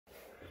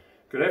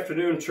Good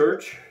afternoon,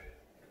 church.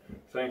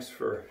 Thanks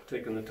for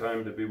taking the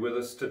time to be with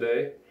us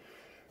today.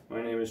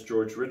 My name is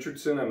George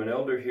Richardson. I'm an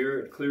elder here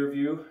at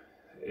Clearview,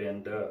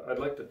 and I'd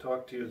like to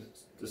talk to you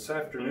this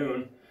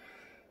afternoon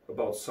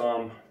about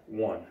Psalm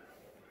 1.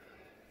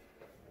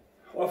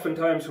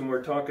 Oftentimes when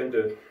we're talking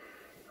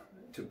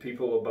to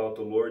people about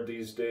the Lord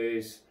these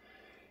days,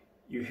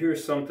 you hear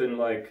something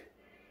like,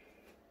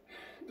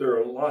 there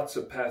are lots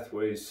of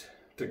pathways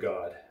to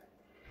God.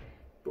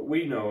 But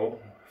we know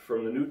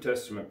from the New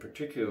Testament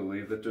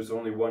particularly that there's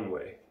only one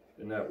way,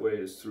 and that way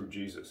is through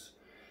Jesus.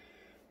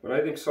 But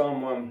I think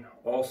Psalm 1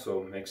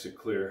 also makes it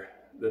clear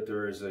that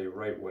there is a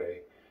right way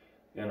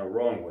and a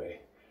wrong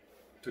way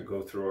to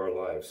go through our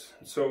lives.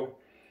 So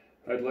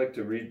I'd like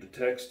to read the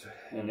text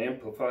and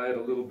amplify it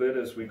a little bit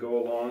as we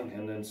go along,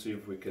 and then see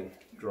if we can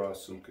draw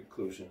some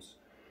conclusions.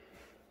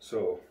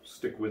 So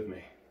stick with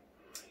me.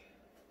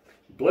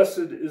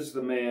 Blessed is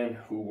the man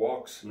who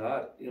walks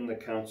not in the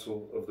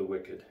counsel of the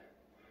wicked.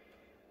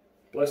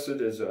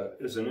 Blessed is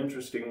an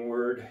interesting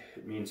word.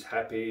 It means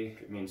happy,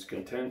 it means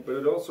content, but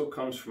it also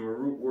comes from a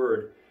root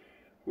word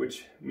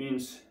which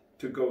means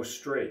to go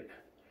straight.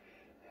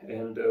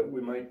 And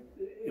we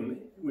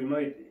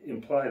might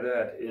imply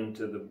that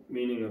into the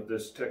meaning of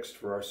this text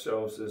for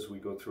ourselves as we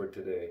go through it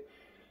today.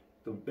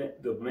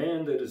 The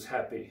man that is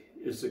happy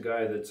is the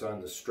guy that's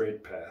on the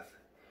straight path.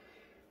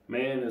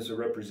 Man is a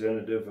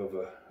representative of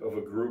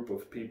a group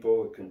of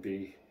people. It can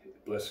be,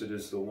 blessed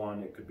is the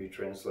one, it could be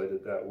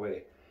translated that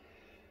way.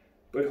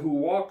 But who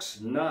walks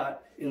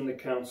not in the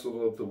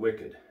counsel of the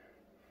wicked.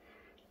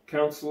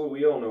 Counselor,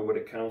 we all know what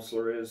a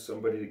counselor is.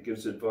 Somebody that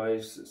gives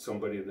advice,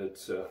 somebody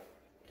that's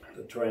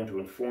trying to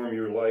inform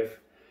your life.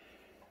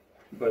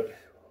 But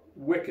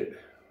wicked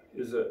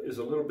is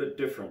a little bit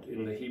different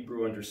in the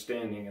Hebrew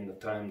understanding in the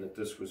time that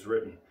this was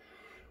written.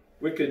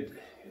 Wicked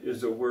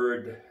is a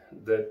word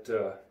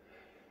that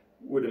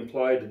would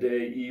imply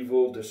today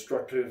evil,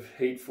 destructive,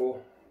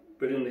 hateful.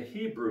 But in the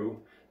Hebrew,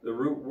 the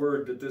root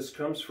word that this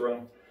comes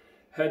from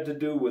had to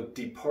do with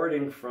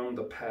departing from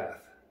the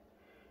path,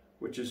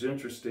 which is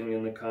interesting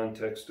in the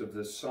context of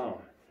this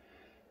psalm.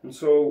 And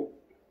so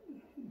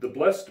the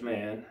blessed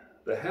man,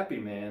 the happy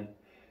man,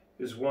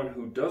 is one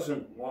who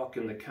doesn't walk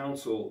in the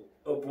counsel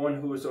of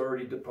one who has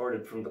already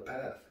departed from the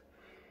path,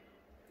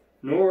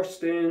 nor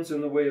stands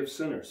in the way of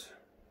sinners.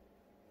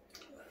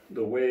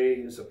 The way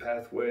is a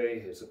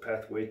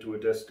pathway to a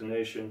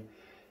destination,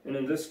 and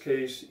in this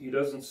case, he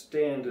doesn't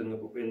stand in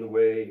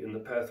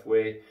the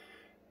pathway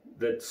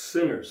that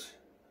sinners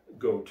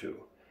go to,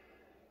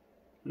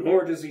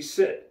 nor does he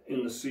sit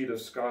in the seat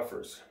of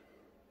scoffers.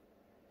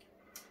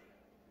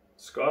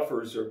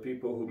 Scoffers are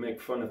people who make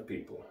fun of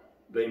people.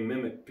 They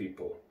mimic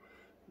people.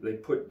 They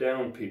put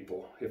down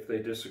people if they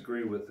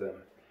disagree with them.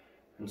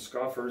 And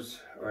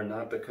scoffers are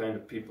not the kind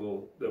of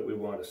people that we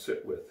want to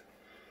sit with.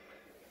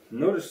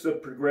 Notice the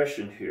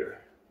progression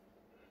here.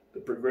 The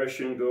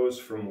progression goes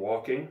from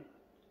walking,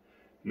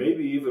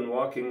 maybe even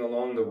walking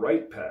along the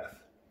right path,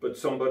 but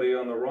somebody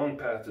on the wrong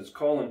path is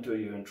calling to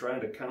you and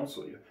trying to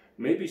counsel you.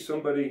 Maybe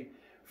somebody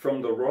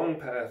from the wrong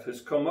path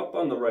has come up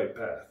on the right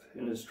path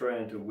and is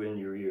trying to win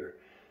your ear.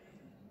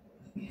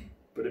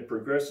 But it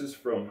progresses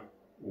from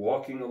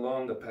walking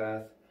along the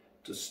path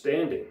to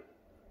standing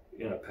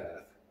in a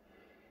path.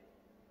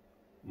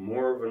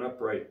 More of an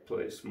upright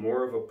place,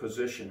 more of a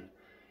position,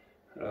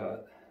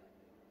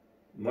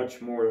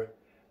 much more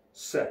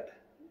set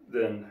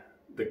than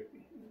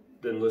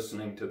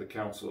listening to the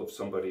counsel of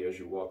somebody as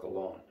you walk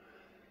along.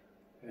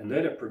 And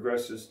then it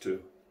progresses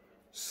to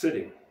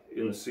sitting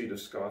in the seat of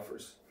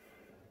scoffers.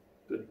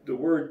 The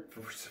word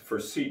for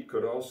seat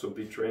could also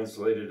be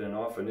translated, and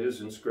often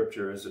is in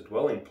Scripture, as a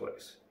dwelling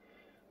place,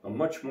 a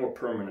much more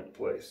permanent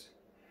place.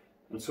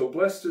 And so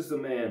blessed is the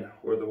man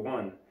or the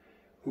one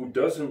who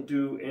doesn't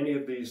do any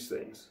of these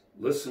things.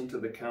 Listen to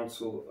the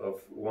counsel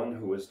of one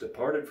who has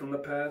departed from the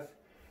path,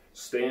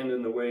 stand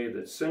in the way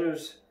that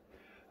sinners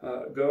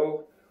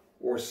go,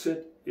 or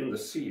sit in the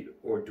seat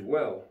or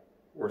dwell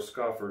where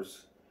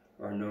scoffers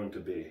are known to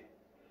be.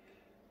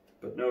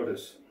 But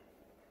notice,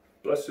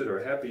 blessed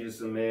or happy is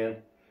the man,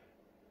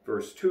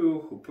 verse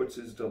 2, who puts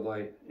his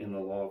delight in the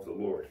law of the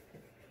Lord.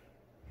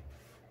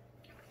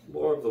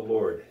 Law of the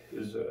Lord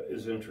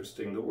is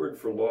interesting. The word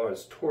for law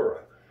is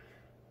Torah.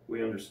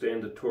 We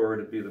understand the Torah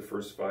to be the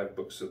first 5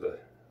 books of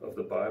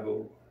the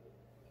Bible,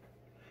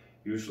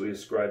 usually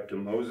ascribed to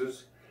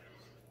Moses.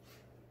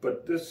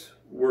 But this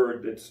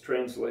word that's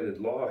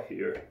translated law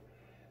here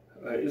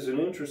is an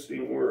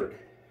interesting word,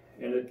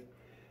 and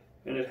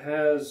it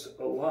has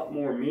a lot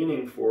more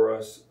meaning for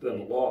us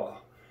than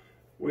law.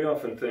 We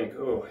often think,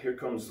 oh, here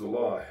comes the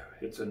law.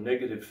 It's a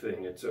negative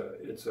thing. It's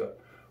a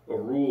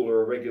rule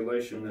or a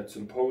regulation that's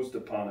imposed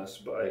upon us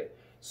by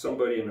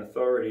somebody in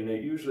authority, and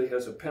it usually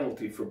has a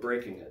penalty for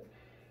breaking it.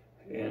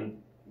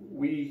 And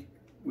we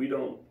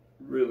don't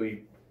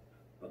really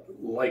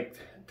like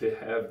to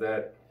have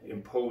that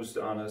imposed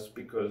on us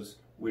because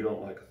we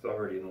don't like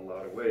authority in a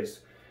lot of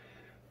ways.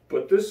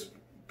 But this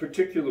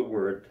particular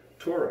word,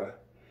 Torah,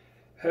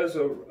 has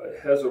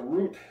a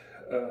root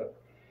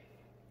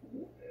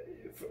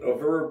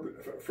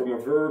from a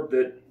verb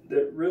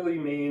that really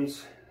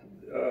means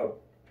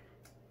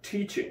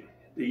teaching.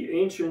 The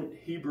ancient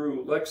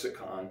Hebrew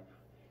lexicon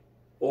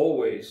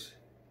always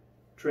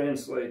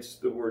translates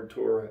the word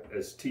Torah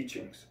as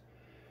teachings.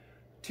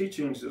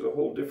 Teachings is a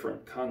whole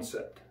different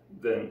concept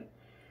than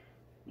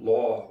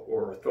law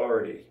or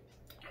authority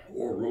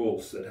or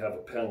rules that have a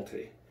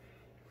penalty.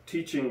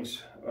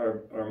 Teachings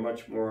are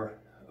much more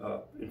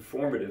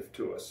informative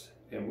to us,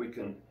 and we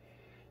can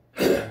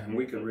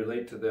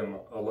relate to them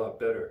a lot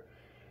better.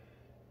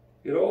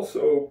 It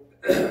also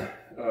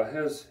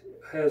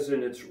has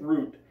in its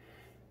root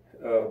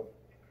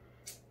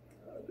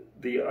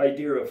the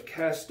idea of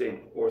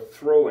casting or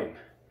throwing,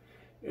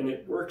 and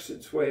it works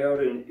its way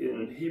out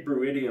in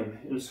Hebrew idiom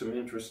in some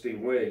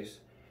interesting ways.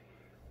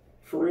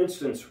 For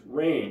instance,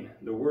 rain,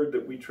 the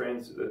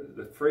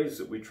phrase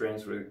that we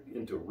translate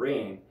into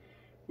rain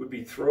would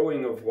be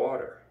throwing of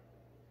water.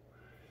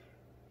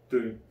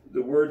 The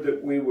word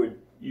that we would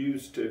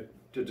use to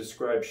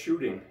describe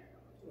shooting,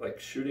 like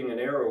shooting an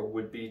arrow,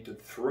 would be to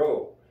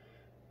throw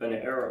an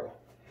arrow.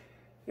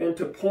 And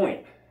to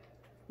point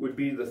would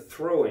be the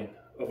throwing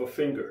of a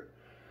finger.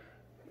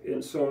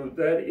 And so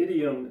that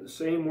idiom, the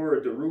same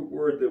word, the root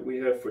word that we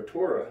have for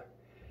Torah,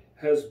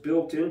 has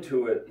built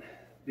into it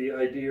the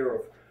idea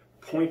of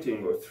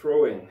pointing or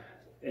throwing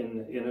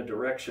in a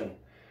direction,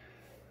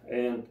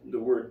 and the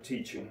word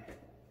teaching.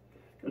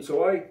 And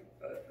so I've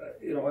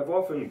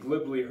often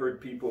glibly heard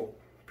people,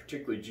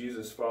 particularly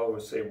Jesus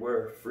followers, say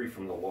we're free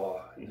from the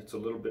law, and it's a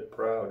little bit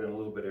proud and a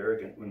little bit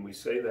arrogant when we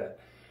say that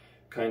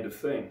kind of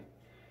thing.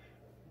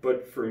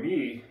 But for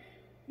me,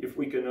 if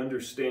we can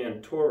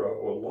understand Torah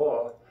or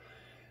law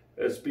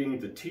as being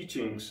the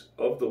teachings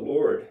of the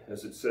Lord,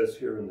 as it says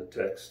here in the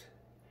text,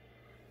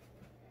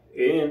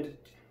 and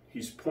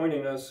he's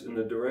pointing us in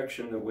the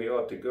direction that we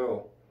ought to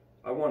go,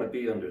 I want to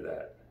be under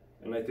that.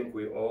 And I think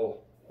we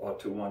all ought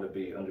to want to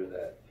be under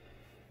that.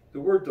 The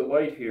word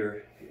delight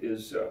here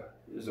is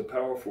a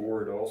powerful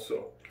word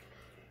also.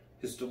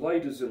 His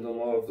delight is in the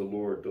law of the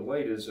Lord.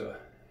 Delight is a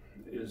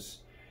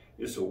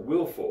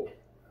willful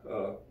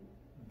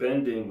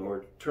bending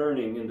or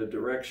turning in the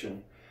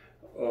direction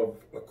of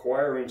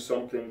acquiring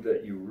something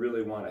that you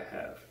really want to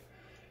have.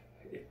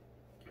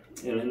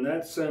 And in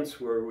that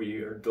sense, where we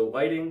are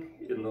delighting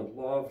in the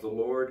law of the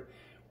Lord,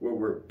 where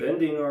we're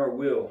bending our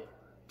will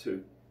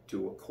to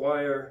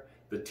acquire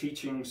the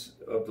teachings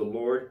of the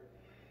Lord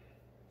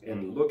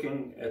and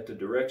looking at the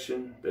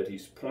direction that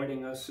he's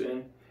pointing us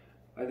in,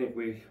 I think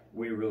we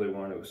really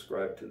want to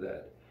ascribe to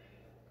that.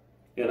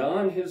 And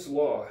on his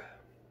law,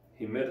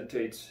 he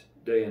meditates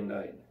day and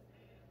night.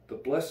 The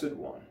Blessed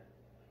One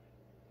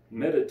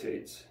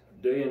meditates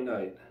day and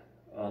night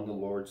on the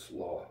Lord's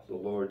law, the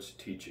Lord's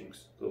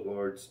teachings, the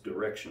Lord's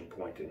direction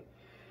pointing.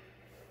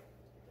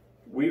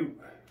 We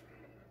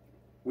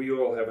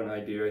all have an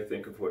idea, I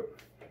think, of what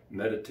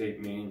meditate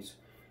means.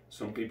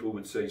 Some people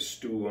would say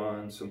stew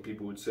on, some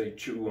people would say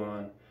chew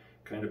on.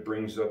 Kind of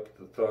brings up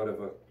the thought of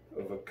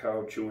a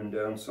cow chewing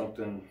down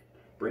something,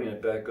 bringing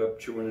it back up,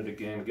 chewing it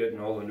again,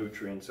 getting all the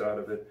nutrients out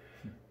of it.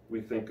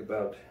 We think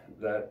about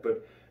that,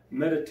 but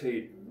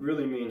meditate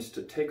really means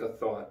to take a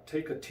thought,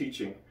 take a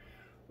teaching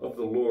of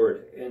the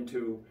Lord, and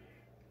to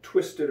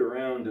twist it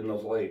around in the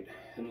light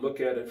and look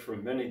at it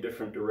from many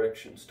different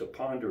directions, to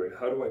ponder it.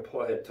 How do I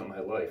apply it to my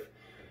life?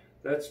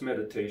 That's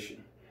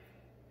meditation.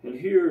 And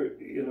here,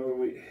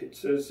 it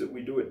says that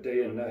we do it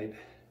day and night.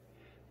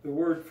 The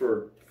word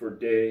for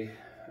day,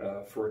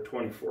 for a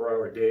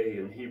 24-hour day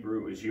in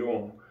Hebrew is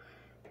yom.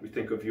 We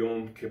think of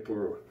Yom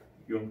Kippur,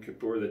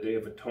 the Day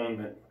of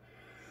Atonement,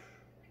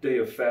 day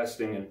of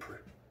fasting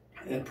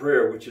and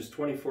prayer, which is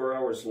 24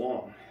 hours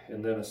long,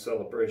 and then a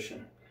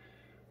celebration.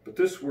 But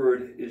this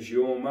word is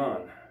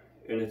yoman,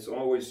 and it's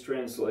always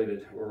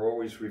translated or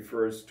always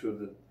refers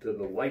to the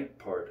light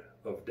part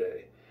of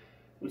day.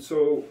 And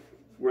so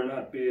we're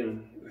not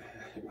being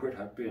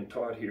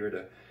taught here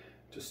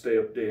to stay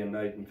up day and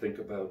night and think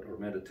about or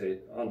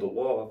meditate on the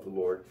law of the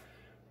Lord,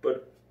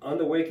 but on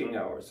the waking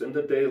hours, in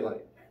the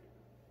daylight,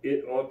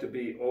 it ought to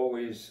be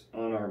always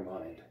on our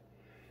mind.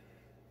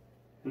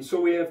 And so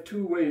we have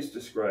two ways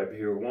described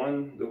here.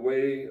 One, the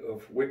way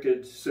of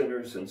wicked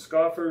sinners and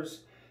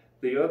scoffers.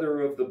 The other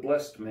of the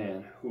blessed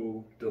man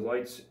who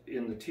delights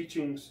in the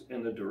teachings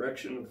and the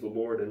direction of the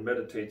Lord and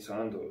meditates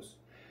on those.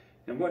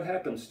 And what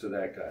happens to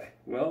that guy?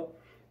 Well,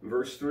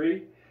 verse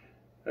 3,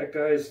 that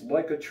guy is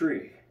like a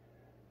tree,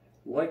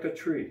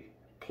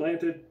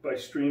 planted by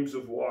streams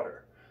of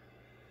water.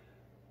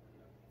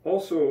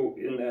 Also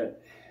in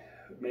that,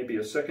 maybe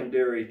a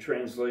secondary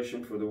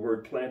translation for the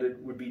word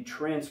planted would be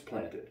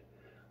transplanted.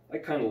 I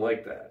kind of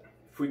like that.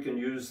 If we can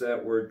use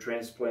that word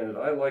transplanted,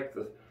 I like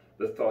the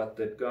thought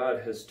that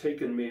God has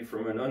taken me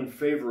from an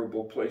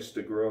unfavorable place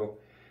to grow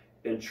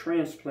and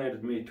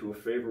transplanted me to a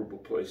favorable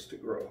place to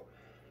grow,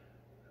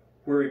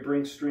 where he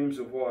brings streams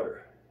of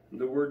water.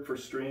 The word for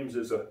streams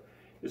is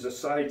a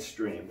side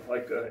stream,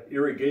 like an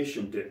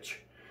irrigation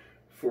ditch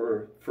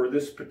for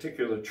this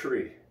particular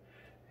tree.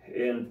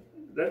 And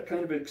that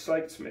kind of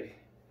excites me,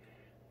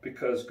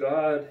 because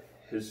God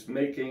is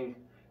making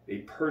a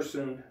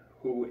person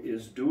who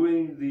is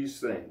doing these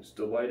things,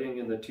 delighting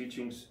in the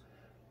teachings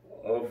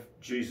of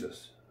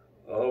Jesus,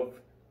 of,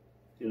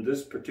 in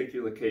this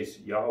particular case,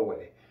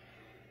 Yahweh,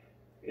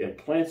 and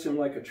plants him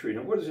like a tree.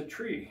 Now, what is a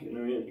tree?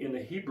 In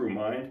the Hebrew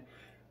mind,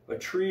 a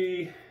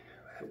tree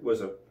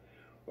was a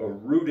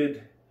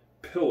rooted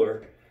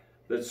pillar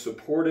that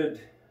supported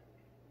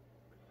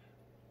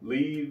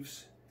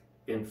leaves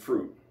and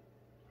fruit.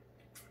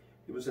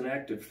 It was an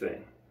active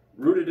thing,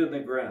 rooted in the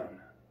ground,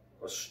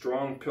 a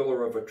strong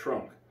pillar of a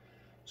trunk,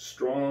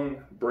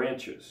 strong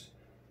branches.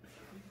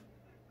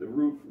 The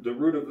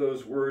root of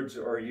those words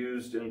are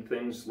used in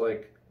things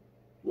like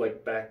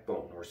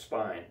backbone or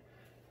spine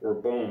or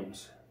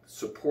bones,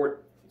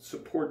 support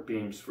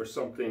beams for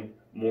something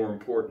more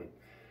important.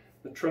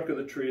 The trunk of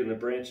the tree and the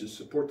branches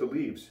support the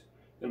leaves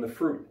and the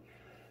fruit.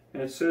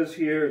 And it says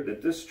here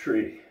that this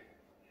tree,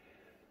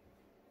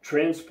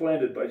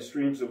 transplanted by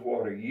streams of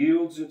water,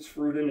 yields its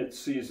fruit in its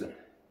season,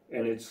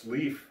 and its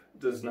leaf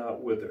does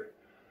not wither.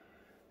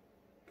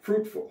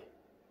 Fruitful,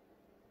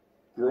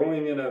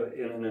 growing in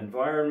an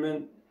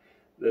environment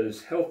that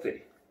is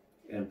healthy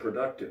and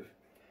productive,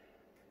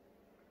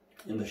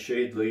 and the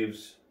shade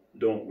leaves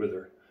don't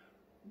wither.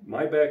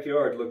 My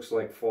backyard looks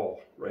like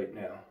fall right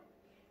now.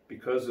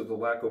 Because of the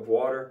lack of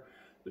water,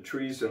 the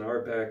trees in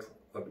our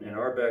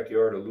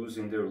backyard are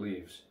losing their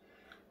leaves.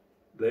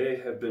 They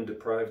have been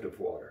deprived of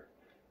water,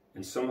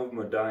 and some of them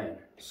are dying.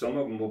 Some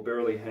of them will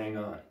barely hang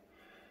on.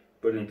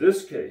 But in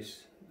this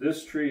case,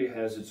 this tree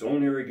has its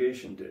own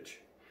irrigation ditch,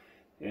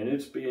 and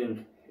it's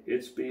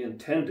being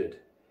tended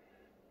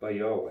by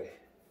Yahweh.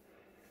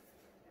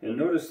 And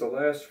notice the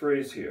last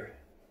phrase here.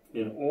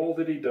 In all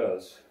that he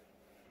does,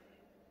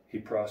 he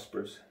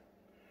prospers.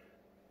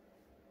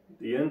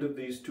 The end of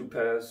these two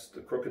paths,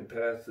 the crooked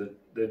path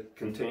that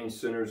contains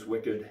sinners,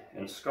 wicked,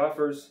 and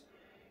scoffers,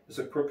 is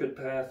a crooked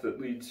path that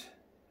leads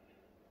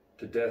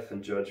to death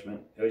and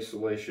judgment,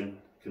 isolation,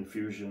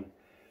 confusion,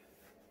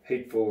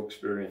 hateful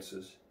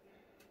experiences.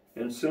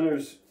 And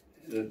sinners,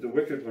 the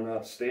wicked will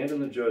not stand in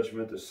the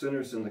judgment, the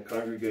sinners in the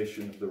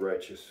congregation of the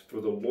righteous. For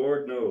the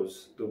Lord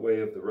knows the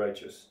way of the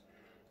righteous,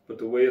 but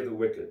the way of the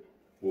wicked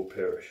will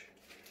perish.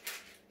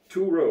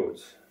 Two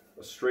roads,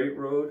 a straight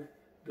road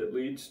that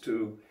leads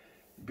to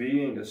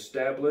being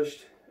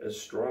established as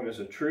strong as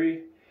a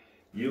tree,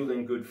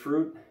 yielding good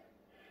fruit,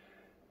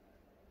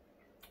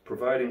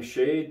 providing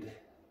shade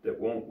that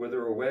won't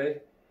wither away,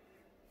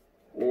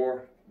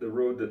 or the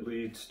road that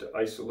leads to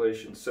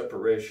isolation,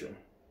 separation,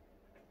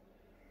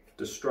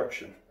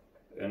 destruction,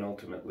 and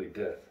ultimately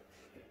death.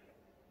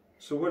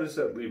 So what does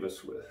that leave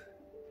us with?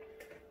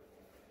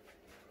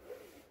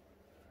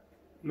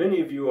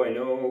 Many of you I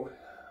know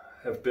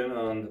have been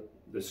on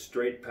the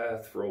straight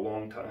path for a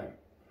long time.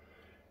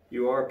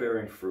 You are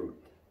bearing fruit.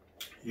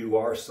 You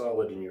are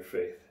solid in your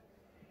faith.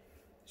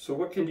 So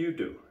what can you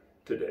do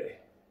today?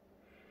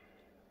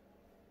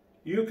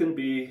 You can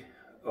be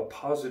a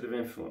positive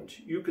influence.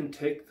 You can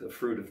take the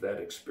fruit of that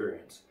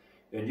experience,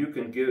 and you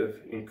can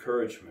give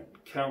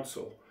encouragement,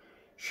 counsel,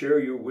 share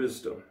your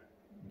wisdom,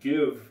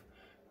 give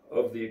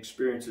of the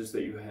experiences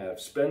that you have.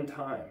 Spend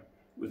time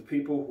with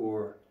people who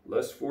are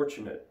less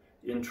fortunate,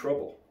 in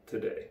trouble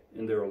today,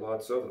 and there are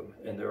lots of them,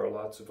 and there are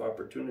lots of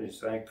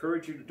opportunities. I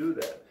encourage you to do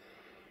that.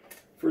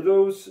 For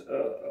those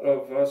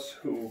of us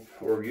who,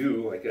 or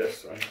you, I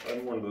guess,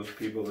 I'm one of those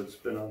people that's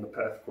been on the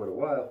path quite a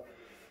while,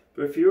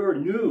 but if you're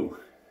new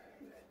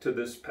to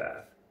this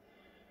path,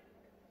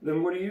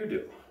 then what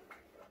do?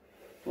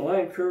 Well,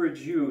 I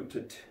encourage you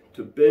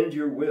to bend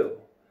your will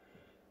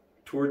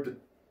toward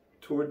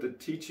the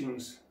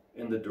teachings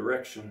and the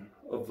direction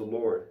of the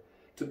Lord,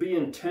 to be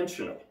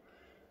intentional,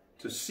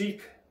 to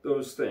seek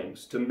those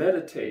things, to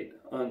meditate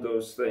on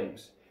those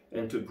things,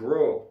 and to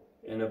grow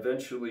and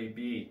eventually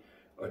be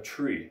a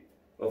tree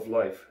of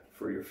life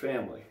for your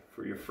family,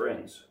 for your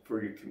friends,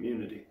 for your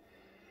community.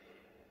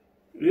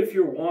 If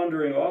you're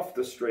wandering off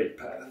the straight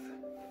path,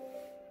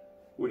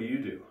 what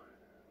do?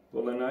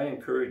 Well, then I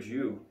encourage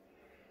you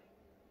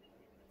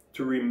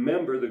to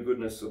remember the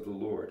goodness of the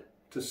Lord,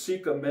 to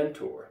seek a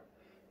mentor,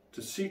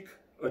 to seek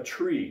a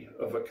tree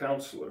of a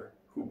counselor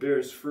who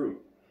bears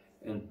fruit,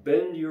 and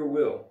bend your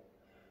will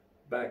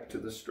back to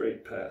the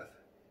straight path.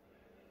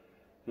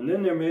 And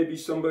then there may be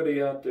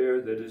somebody out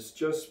there that is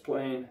just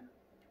plain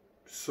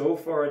so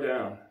far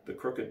down the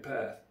crooked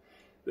path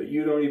that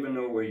you don't even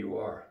know where you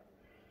are,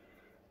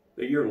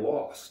 that you're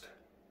lost,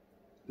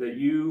 that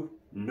you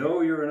know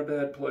you're in a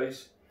bad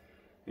place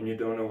and you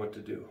don't know what to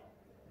do.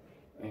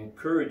 I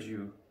encourage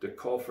you to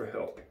call for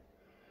help.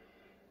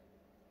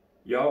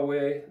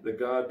 Yahweh, the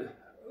God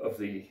of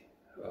the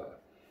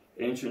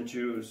ancient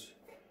Jews,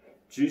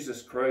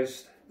 Jesus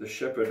Christ, the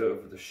shepherd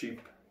of the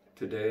sheep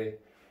today,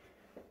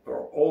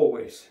 are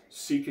always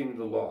seeking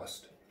the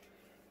lost.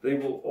 They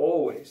will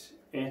always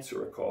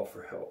answer a call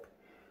for help,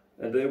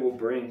 and they will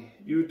bring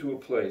you to a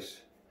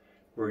place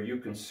where you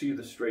can see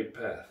the straight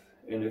path,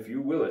 and if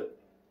you will it,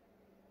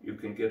 you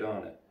can get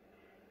on it.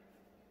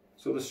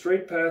 So the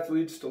straight path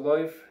leads to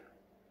life.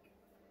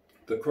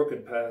 The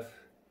crooked path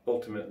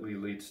ultimately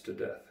leads to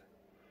death.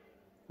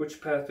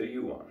 Which path are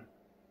you on?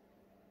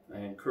 I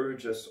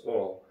encourage us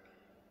all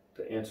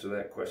to answer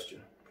that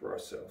question for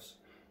ourselves.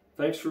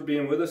 Thanks for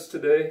being with us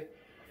today.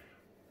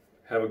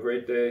 Have a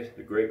great day,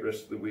 a great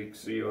rest of the week.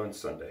 See you on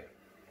Sunday.